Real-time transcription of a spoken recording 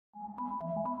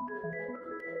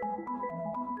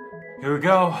Here we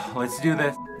go. Let's do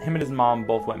this. Him and his mom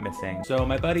both went missing. So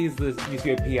my buddy's used to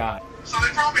be a PI. So they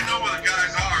probably know where the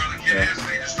guys are or the kid is, and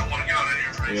they just don't want to give out any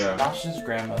information. Yeah. Josh's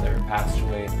grandmother passed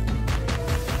away.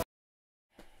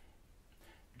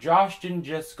 Josh didn't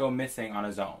just go missing on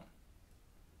his own.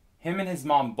 Him and his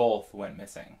mom both went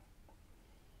missing.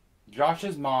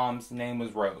 Josh's mom's name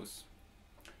was Rose.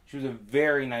 She was a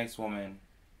very nice woman,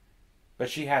 but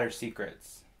she had her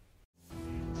secrets.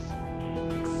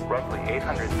 Roughly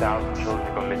 800,000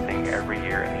 children go missing every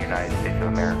year in the United States of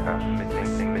America.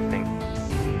 Missing.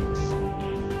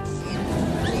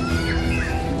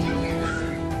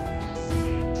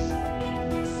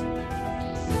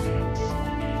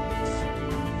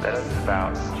 That is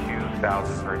about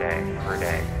 2,000 per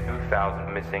day.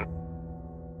 2,000 missing.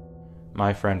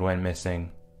 My friend went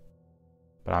missing,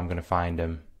 but I'm gonna find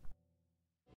him.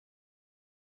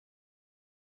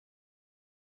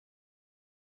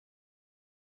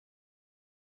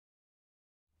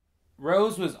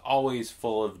 Rose was always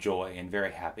full of joy and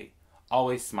very happy,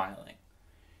 always smiling.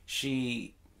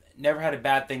 She never had a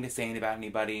bad thing to say about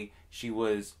anybody. She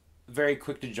was very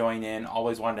quick to join in,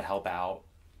 always wanted to help out.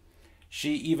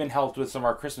 She even helped with some of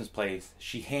our Christmas plays.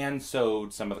 She hand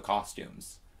sewed some of the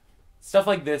costumes. Stuff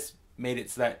like this made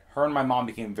it so that her and my mom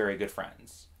became very good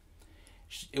friends.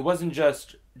 It wasn't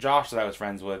just Josh that I was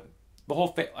friends with.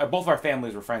 Both of our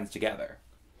families were friends together.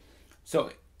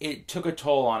 So it took a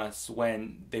toll on us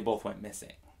when they both went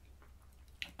missing.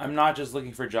 I'm not just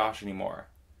looking for Josh anymore.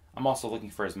 I'm also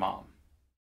looking for his mom.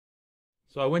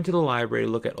 So I went to the library to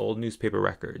look at old newspaper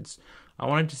records. I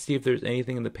wanted to see if there's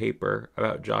anything in the paper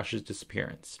about Josh's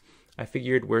disappearance. I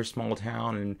figured we're a small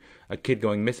town and a kid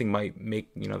going missing might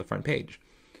make, the front page.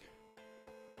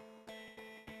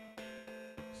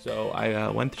 So I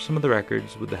went through some of the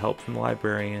records with the help from the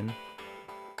librarian.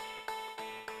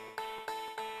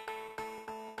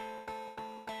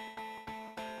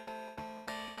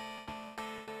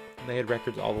 They had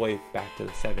records all the way back to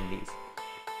the 70s.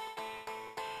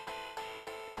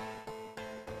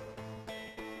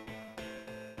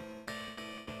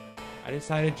 I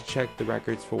decided to check the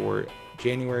records for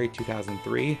January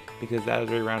 2003 because that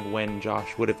was around when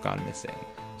Josh would have gone missing.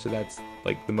 So that's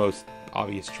like the most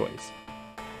obvious choice.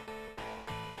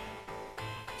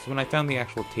 So when I found the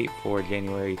actual tape for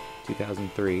January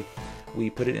 2003, we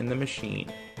put it in the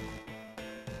machine.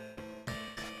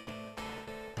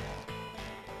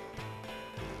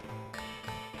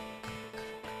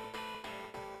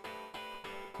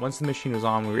 Once the machine was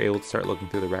on, we were able to start looking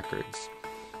through the records.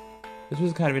 This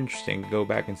was kind of interesting to go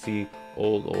back and see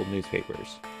old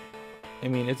newspapers. I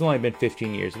mean, it's only been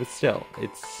 15 years, but still,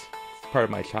 it's part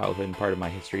of my childhood and part of my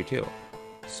history too.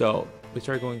 So we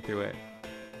started going through it.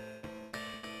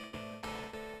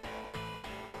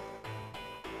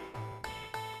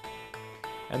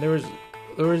 And there was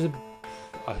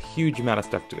a huge amount of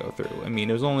stuff to go through. I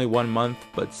mean, it was only 1 month,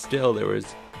 but still there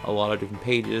was a lot of different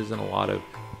pages and a lot of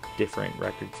different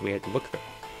records we had to look through.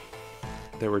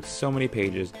 There were so many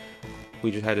pages, we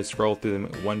just had to scroll through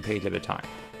them one page at a time.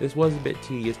 This was a bit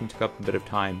tedious and took up a bit of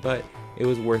time, but it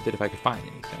was worth it if I could find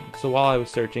anything. So while I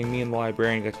was searching, me and the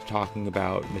librarian got to talking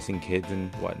about missing kids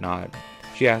and whatnot.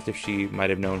 She asked if she might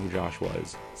have known who Josh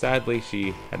was. Sadly,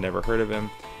 she had never heard of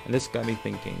him, and this got me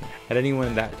thinking, had anyone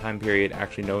in that time period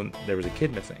actually known there was a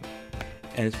kid missing?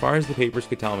 And as far as the papers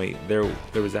could tell me, there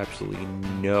was absolutely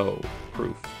no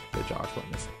proof that Josh went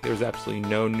missing. There was absolutely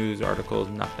no news articles,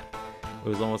 nothing. It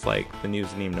was almost like the news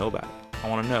didn't even know about it. I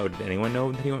want to know, did anyone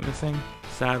know that he went missing?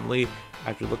 Sadly,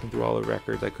 after looking through all the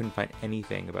records, I couldn't find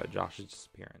anything about Josh's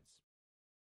disappearance.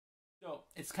 So,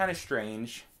 it's kind of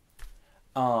strange.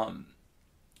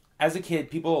 As a kid,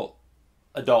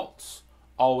 adults,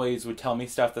 always would tell me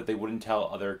stuff that they wouldn't tell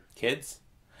other kids.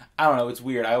 I don't know, it's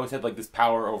weird. I always had this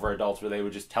power over adults where they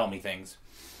would just tell me things.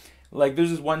 There's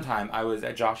this one time I was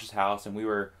at Josh's house and we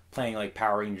were playing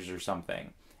Power Rangers or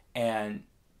something. And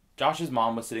Josh's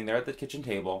mom was sitting there at the kitchen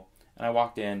table and I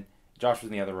walked in. Josh was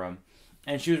in the other room.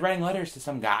 And she was writing letters to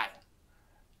some guy.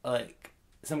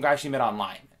 Some guy she met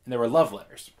online. And they were love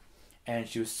letters. And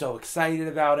she was so excited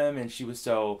about him and she was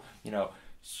so,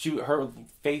 her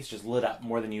face just lit up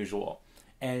more than usual.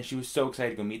 And she was so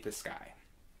excited to go meet this guy.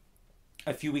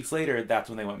 A few weeks later, that's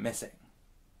when they went missing.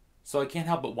 So I can't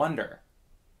help but wonder,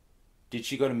 did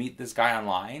she go to meet this guy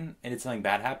online and did something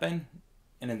bad happen?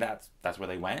 And then that's where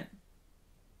they went?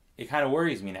 It kind of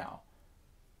worries me now.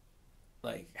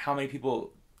 How many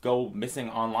people go missing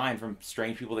online from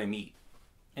strange people they meet?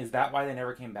 Is that why they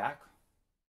never came back?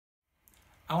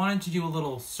 I wanted to do a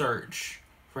little search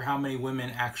for how many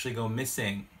women actually go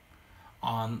missing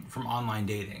from online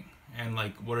dating. And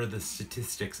what are the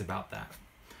statistics about that?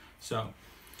 So,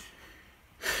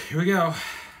 Here we go.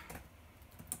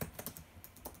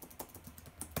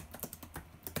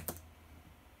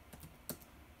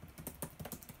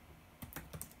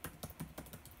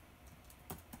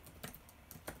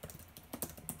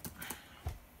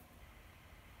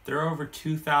 There are over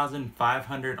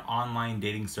 2,500 online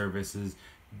dating services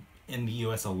in the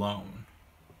US alone.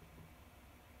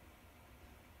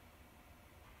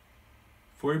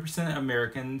 40% of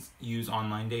Americans use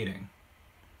online dating.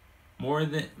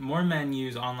 More men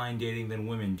use online dating than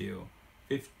women do.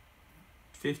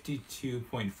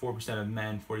 52.4% of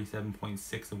men,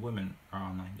 47.6% of women are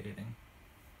online dating.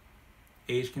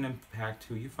 Age can impact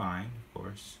who you find, of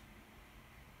course.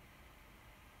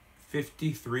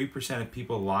 53% of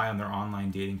people lie on their online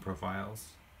dating profiles.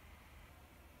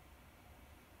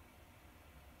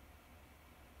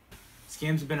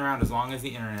 Scams have been around as long as the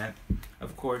internet.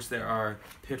 Of course, there are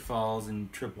pitfalls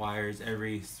and tripwires in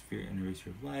every sphere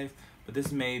of life, but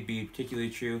this may be particularly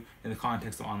true in the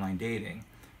context of online dating.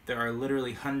 There are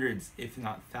literally hundreds, if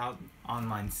not thousands,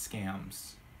 online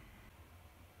scams.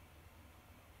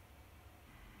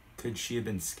 Could she have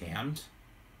been scammed?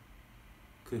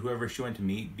 Could whoever she went to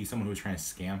meet be someone who was trying to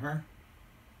scam her?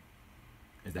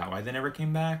 Is that why they never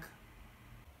came back?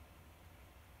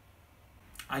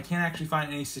 I can't actually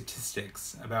find any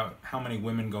statistics about how many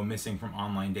women go missing from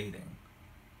online dating.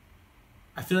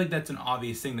 I feel like that's an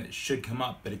obvious thing that should come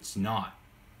up, but it's not.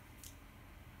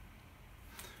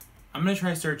 I'm going to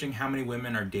try searching how many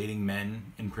women are dating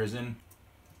men in prison.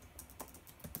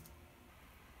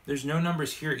 There's no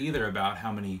numbers here either about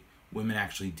how many women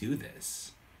actually do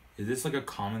this. Is this like a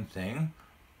common thing?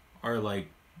 Or like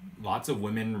lots of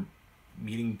women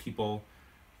meeting people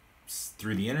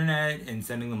through the internet and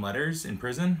sending them letters in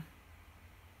prison?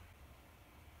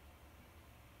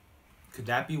 Could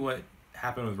that be what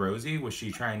happened with Rosie? Was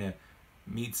she trying to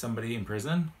meet somebody in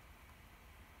prison?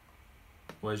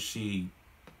 Was she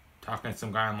talking to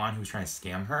some guy online who was trying to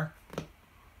scam her?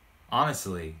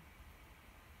 Honestly,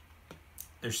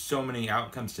 there's so many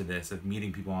outcomes to this of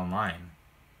meeting people online.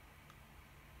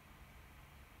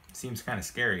 Seems kind of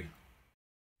scary.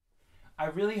 I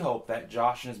really hope that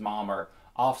Josh and his mom are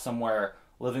off somewhere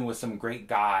living with some great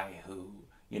guy who,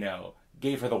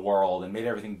 gave her the world and made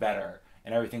everything better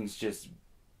and everything's just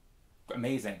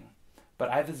amazing. But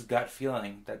I have this gut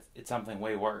feeling that it's something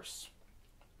way worse.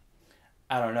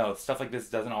 I don't know. Stuff like this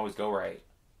doesn't always go right.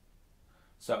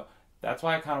 So that's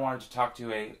why I kind of wanted to talk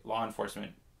to a law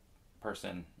enforcement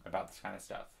person about this kind of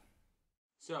stuff.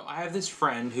 So I have this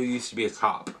friend who used to be a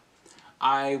cop.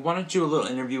 I wanted to do a little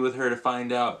interview with her to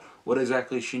find out what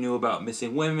exactly she knew about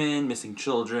missing women, missing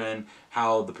children,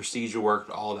 how the procedure worked,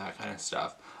 all that kind of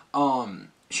stuff.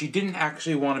 She didn't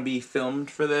actually want to be filmed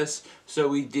for this, so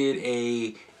we did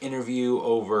a interview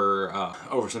over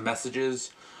some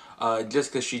messages,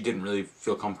 just because she didn't really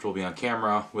feel comfortable being on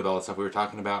camera with all the stuff we were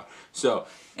talking about. So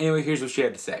anyway, here's what she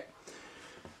had to say.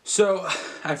 So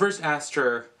I first asked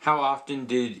her, how often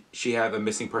did she have a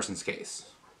missing persons case?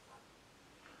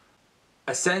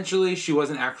 Essentially, she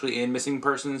wasn't actually in missing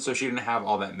persons, so she didn't have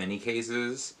all that many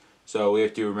cases. So we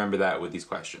have to remember that with these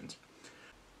questions.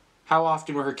 How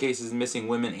often were her cases missing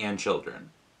women and children?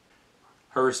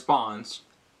 Her response: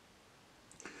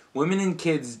 women and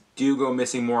kids do go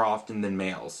missing more often than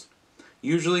males.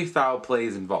 Usually foul play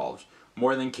is involved,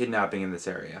 more than kidnapping in this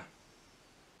area.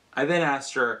 I then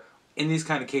asked her, in these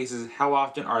kind of cases, how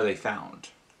often are they found?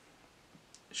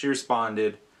 She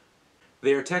responded,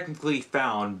 they are technically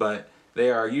found, but they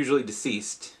are usually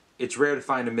deceased. It's rare to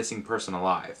find a missing person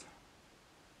alive.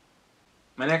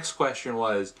 My next question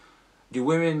was, do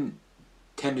women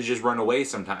tend to just run away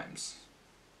sometimes?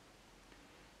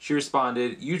 She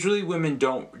responded, usually women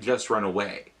don't just run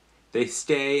away. They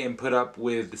stay and put up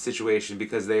with the situation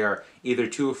because they are either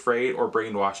too afraid or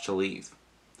brainwashed to leave.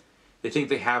 They think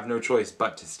they have no choice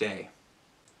but to stay.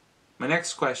 My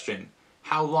next question,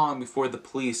 how long before the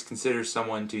police consider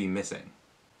someone to be missing?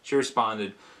 She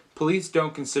responded, police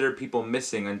don't consider people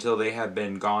missing until they have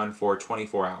been gone for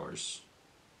 24 hours.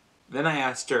 Then I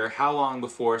asked her, how long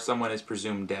before someone is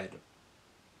presumed dead?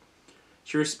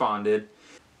 She responded,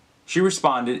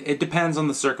 it depends on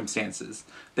the circumstances.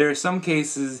 There are some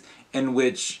cases in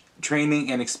which training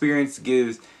and experience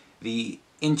gives the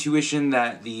intuition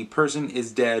that the person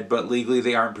is dead, but legally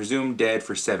they aren't presumed dead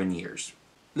for 7 years.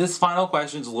 This final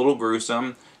question is a little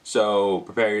gruesome, so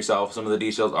prepare yourself. Some of the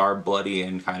details are bloody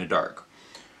and kind of dark.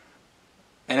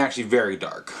 And actually very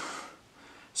dark.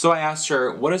 So I asked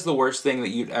her, what is the worst thing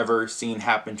that you've ever seen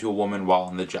happen to a woman while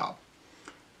on the job?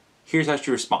 Here's how she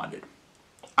responded.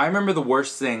 I remember the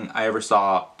worst thing I ever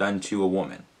saw done to a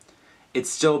woman. It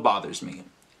still bothers me.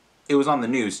 It was on the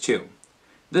news too.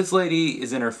 This lady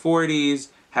is in her 40s,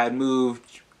 had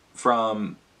moved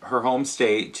from her home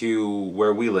state to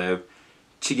where we live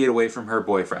to get away from her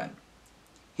boyfriend.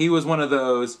 He was one of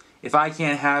those, if I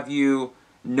can't have you,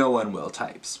 no one will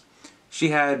types. She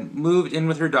had moved in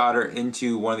with her daughter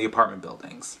into one of the apartment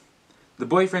buildings. The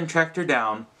boyfriend tracked her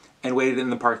down and waited in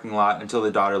the parking lot until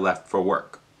the daughter left for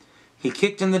work. He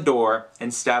kicked in the door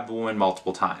and stabbed the woman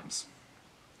multiple times.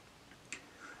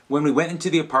 When we went into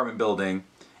the apartment building,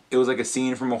 it was like a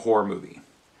scene from a horror movie.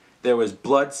 There was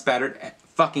blood spattered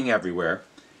fucking everywhere.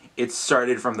 It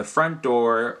started from the front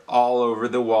door, all over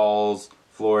the walls,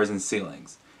 floors, and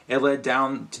ceilings. It led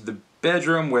down to the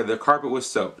bedroom where the carpet was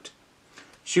soaked.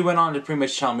 She went on to pretty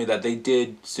much tell me that they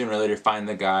did sooner or later find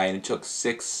the guy, and it took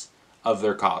 6 of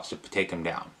their cops to take him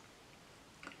down.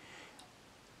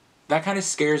 That kind of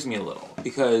scares me a little,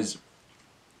 because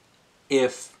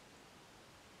if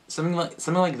something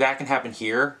like that can happen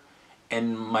here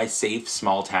in my safe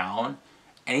small town,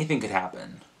 anything could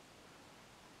happen.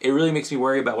 It really makes me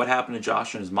worry about what happened to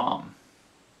Josh and his mom.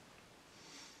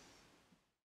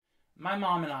 My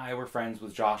mom and I were friends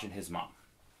with Josh and his mom.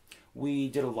 We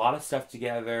did a lot of stuff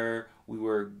together. We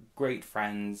were great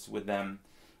friends with them.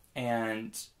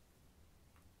 And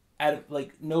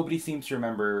nobody seems to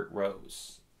remember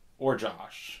Rose or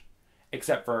Josh,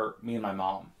 except for me and my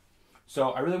mom.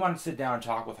 So I really wanted to sit down and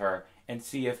talk with her and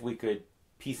see if we could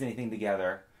piece anything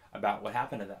together about what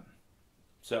happened to them.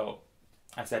 So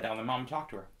I sat down with my mom and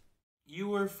talked to her. You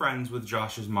were friends with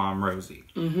Josh's mom, Rosie.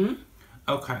 Mm-hmm.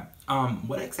 Okay.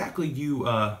 What exactly do you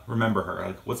remember her?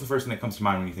 Like, what's the first thing that comes to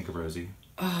mind when you think of Rosie?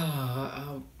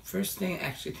 First thing I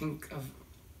actually think of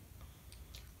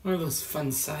one of those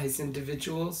fun-sized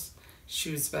individuals.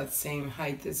 She was about the same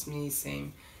height as me,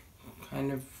 same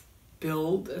kind of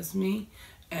build as me,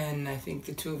 and I think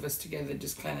the two of us together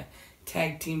just kind of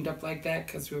tag teamed up like that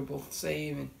because we were both the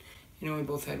same, and we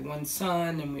both had one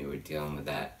son, and we were dealing with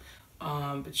that.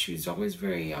 But she was always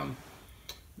very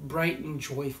bright and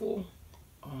joyful,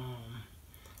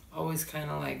 always kind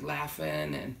of like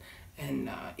laughing and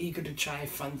eager to try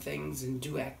fun things and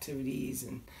do activities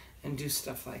and do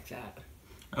stuff like that.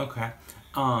 Okay.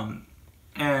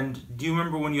 And do you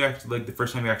remember when you actually, like, the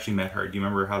first time you actually met her? Do you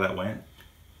remember how that went?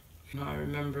 I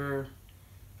remember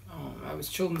I was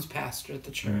children's pastor at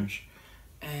the church,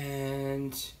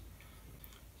 and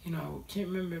can't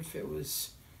remember if it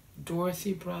was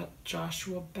Dorothy brought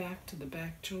Joshua back to the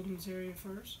back children's area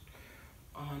first.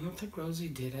 I don't think Rosie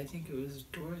did. I think it was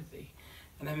Dorothy.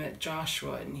 And I met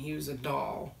Joshua, and he was a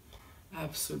doll,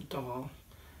 absolute doll.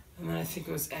 And then I think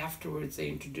it was afterwards they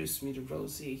introduced me to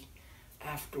Rosie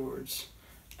afterwards.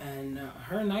 And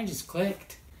her and I just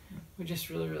clicked. We just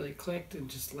really, really clicked and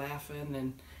just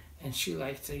laughing. And she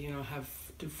liked to,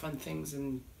 do fun things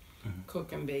and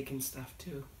cook and bake and stuff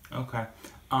too. Okay.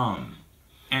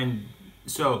 And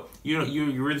so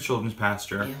you were the children's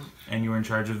pastor, yeah, and you were in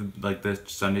charge of like the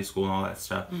Sunday school and all that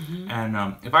stuff. Mm-hmm.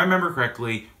 And if I remember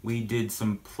correctly, we did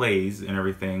some plays and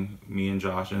everything, me and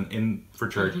Josh, and for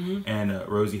church. Mm-hmm. And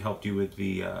Rosie helped you with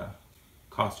the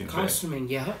costumes. Costuming,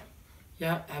 right?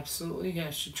 Yeah, absolutely.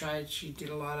 Yeah, she tried. She did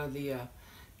a lot of the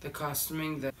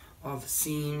costuming, all the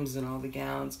seams and all the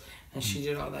gowns, and she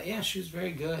did all that. Yeah, she was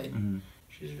very good. Mm-hmm.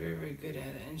 She was very, very good at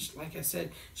it. And she, like I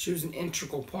said, she was an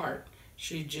integral part.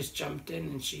 She just jumped in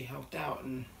and she helped out,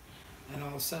 and all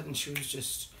of a sudden she was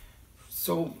just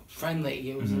so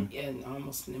friendly. It was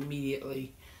almost an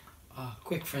immediately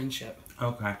quick friendship.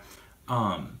 Okay.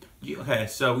 Okay,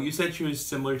 so you said she was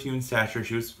similar to you in stature.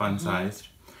 She was fun-sized.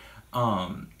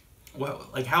 Well,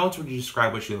 like, how else would you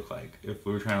describe what she looked like? If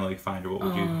we were trying to, like, find her, what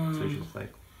would you say she looked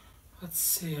like? Let's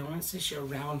see. I want to say she had a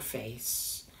round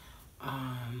face.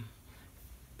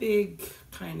 Big,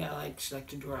 kind of like, she liked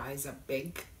to do her eyes up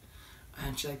big.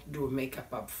 And she liked to do her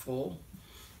makeup up full.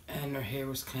 And her hair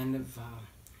was kind of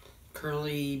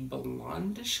curly,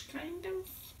 blondish, kind of.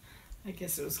 I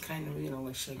guess it was kind of,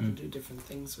 like she liked to do different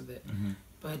things with it. Mm-hmm.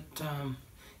 But,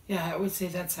 yeah, I would say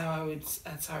that's how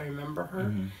I remember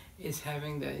her, is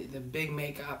having the big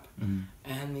makeup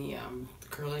and the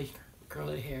curly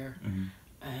hair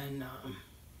and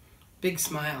big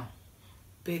smile.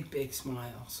 Big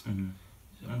smiles.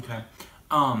 Okay.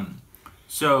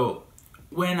 So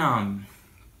when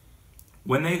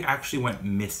they actually went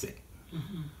missing,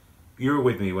 you were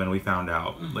with me when we found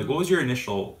out. Like, what was your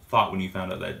initial thought when you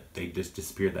found out that they just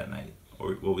disappeared that night?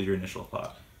 Or what was your initial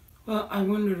thought? Well, I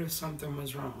wondered if something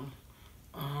was wrong.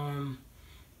 I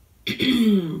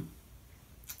mean,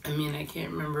 I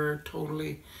can't remember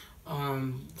totally.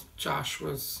 Josh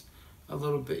was a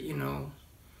little bit,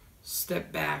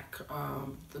 step back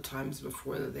the times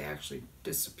before that they actually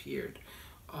disappeared.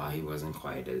 He wasn't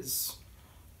quite as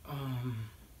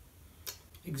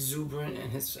exuberant,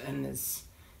 and his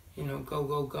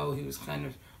go. He was kind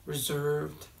of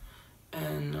reserved,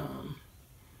 and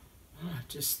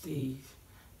just the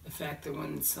fact that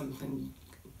when something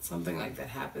like that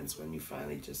happens, when you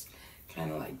finally just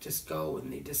kind of like just go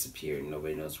and they disappear and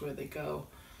nobody knows where they go.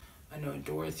 I know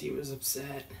Dorothy was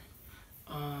upset,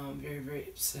 very, very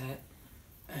upset,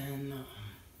 and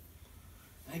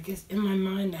I guess in my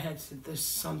mind I had said there's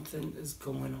something is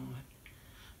going on.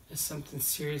 There's something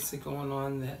seriously going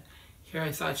on, that here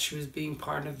I thought she was being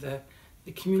part of the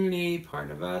community,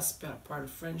 part of us, part of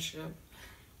friendship,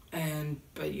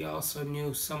 but you also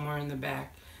knew somewhere in the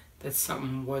back that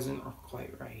something wasn't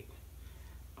quite right.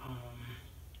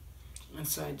 And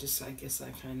so I guess I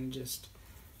kind of just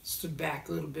stood back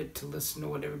a little bit to listen to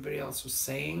what everybody else was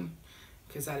saying,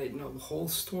 because I didn't know the whole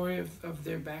story of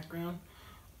their background.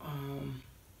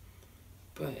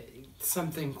 But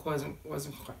something wasn't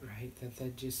quite right, that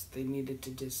they needed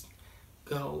to just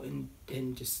go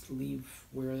and just leave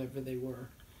wherever they were,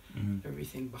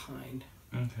 everything behind.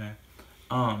 Okay.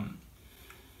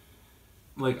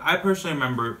 Like, I personally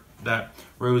remember that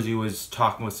Rosie was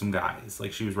talking with some guys,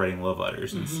 like she was writing love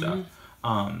letters and stuff.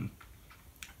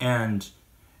 And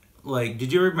like,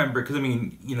 did you remember, because I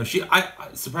mean, you know,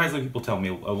 surprisingly people tell me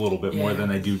a little bit more than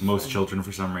they do most children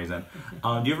for some reason.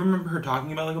 Do you ever remember her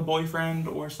talking about like a boyfriend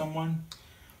or someone?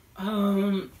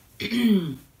 I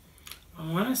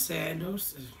want to say I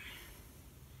noticed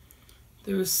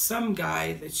there was some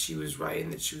guy that she was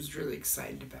writing that she was really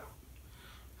excited about.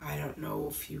 I don't know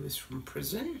if he was from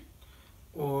prison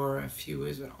or if he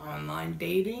was an online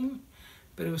dating,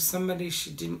 but it was somebody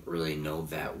she didn't really know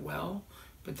that well,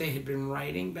 but they had been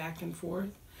writing back and forth,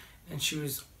 and she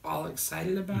was all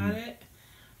excited about it.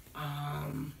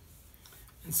 And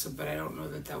so, but I don't know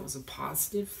that was a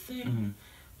positive thing,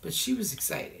 but she was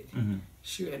excited.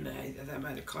 That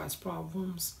might have caused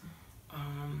problems,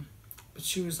 but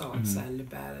she was all excited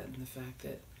about it, and the fact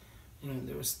that, you know,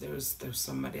 there was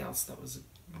somebody else that was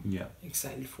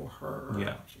excited for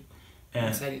her, and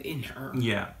excited in her.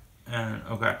 And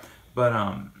okay, but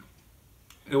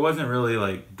it wasn't really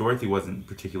like, Dorothy wasn't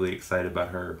particularly excited about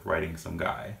her writing some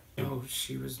guy. No,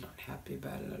 she was not happy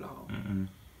about it at all.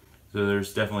 So there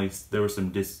was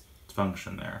some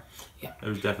dysfunction there. Yeah, there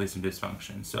was definitely some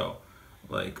dysfunction. So,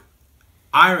 like,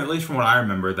 at least from what I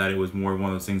remember, that it was more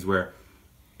one of those things where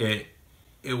it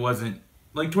wasn't,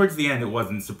 like, towards the end, it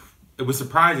was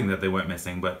surprising that they went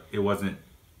missing, but it wasn't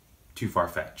too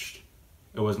far-fetched.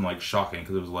 It wasn't like shocking,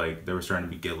 because it was like they were starting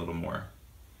to get a little more.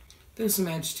 There's some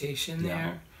agitation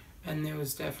there, and there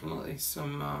was definitely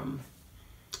some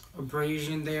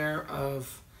abrasion there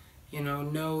of, you know,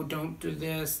 no, don't do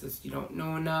this, you don't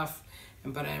know enough,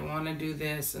 but I want to do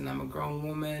this, and I'm a grown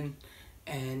woman,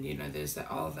 and, you know, there's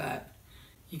all that.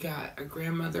 You got a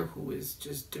grandmother who is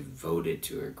just devoted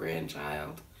to her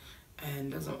grandchild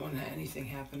and doesn't want to have anything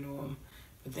happen to him,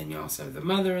 but then you also have the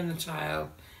mother and the child,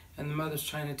 and the mother's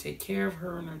trying to take care of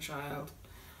her and her child.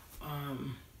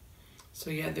 So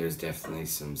yeah, there's definitely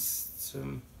some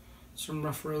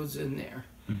rough roads in there,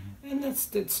 and that's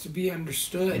to be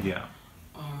understood. Yeah.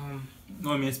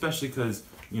 No, I mean, especially because,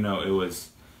 you know, it was,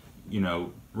 you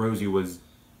know, Rosie was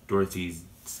Dorothy's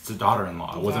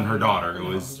daughter-in-law. It wasn't her daughter. It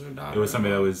was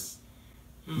somebody that was,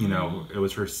 you know, it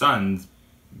was her son's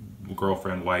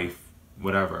girlfriend, wife,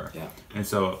 whatever. Yeah. And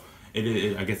so I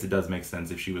guess it does make sense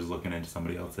if she was looking into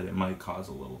somebody else that it might cause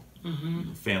a little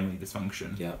family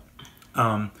dysfunction. Yeah.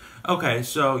 Okay,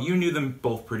 so you knew them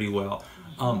both pretty well.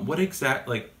 What do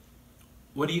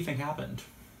you think happened?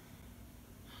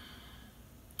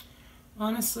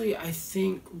 Honestly, I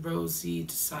think Rosie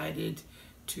decided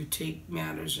to take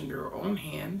matters into her own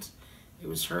hands. It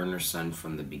was her and her son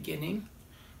from the beginning,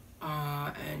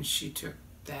 and she took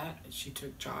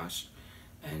Josh,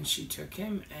 and she took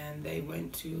him, and they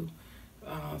went to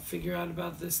figure out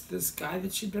about this guy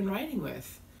that she'd been writing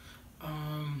with.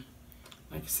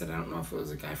 Like I said, I don't know if it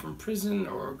was a guy from prison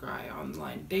or a guy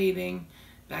online dating.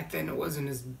 Back then it wasn't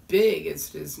as big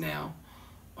as it is now.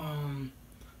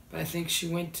 But I think she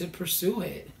went to pursue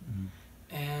it.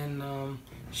 And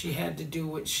she had to do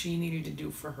what she needed to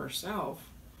do for herself.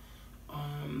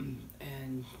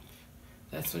 And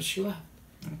that's what she left.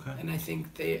 Okay. And I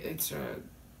think it's a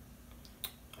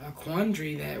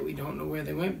quandary that we don't know where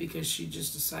they went, because she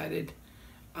just decided,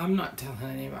 I'm not telling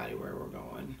anybody where we're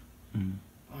going.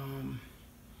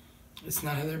 It's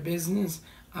none of their business.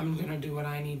 I'm going to do what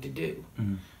I need to do.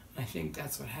 I think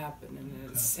that's what happened, and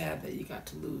it's sad that you got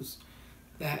to lose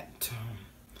that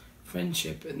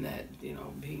friendship and that, you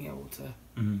know, being able to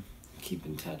keep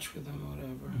in touch with them or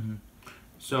whatever.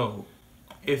 So,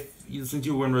 since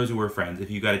you and Rosie were friends, if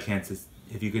you got a chance to,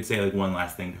 If you could say like one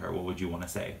last thing to her, what would you want to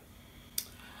say?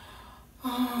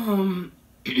 Oh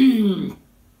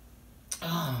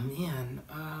man.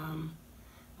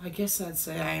 I guess I'd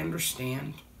say I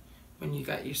understand when you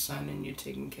got your son and you're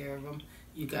taking care of him.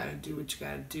 You gotta do what you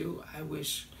gotta do. I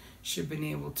wish she'd been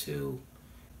able to,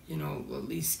 at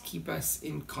least keep us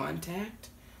in contact.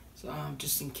 So,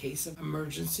 just in case of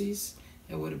emergencies,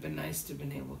 it would have been nice to have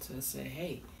been able to say,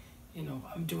 hey,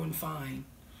 I'm doing fine.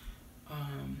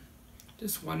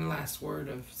 Just one last word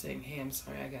of saying, hey, I'm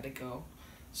sorry, I gotta go,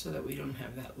 so that we don't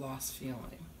have that lost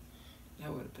feeling.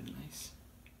 That would have been nice.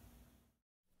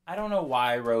 I don't know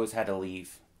why Rose had to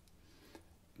leave.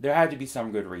 There had to be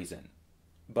some good reason.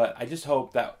 But I just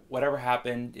hope that whatever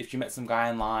happened, if she met some guy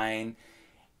in line,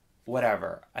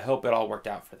 whatever, I hope it all worked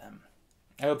out for them.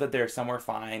 I hope that they're somewhere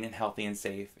fine and healthy and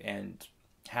safe and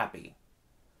happy.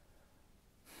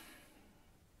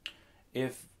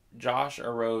 If Josh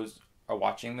or Rose are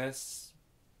watching this,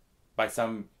 by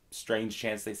some strange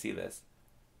chance they see this,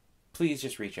 please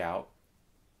just reach out.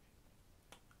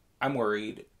 I'm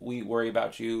worried. We worry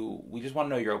about you. We just want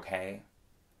to know you're okay.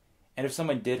 And if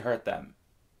someone did hurt them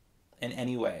in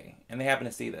any way, and they happen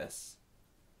to see this,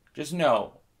 just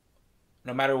know,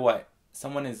 no matter what,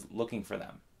 someone is looking for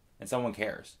them, and someone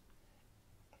cares.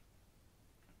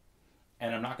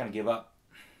 And I'm not going to give up.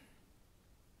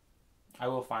 I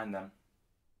will find them.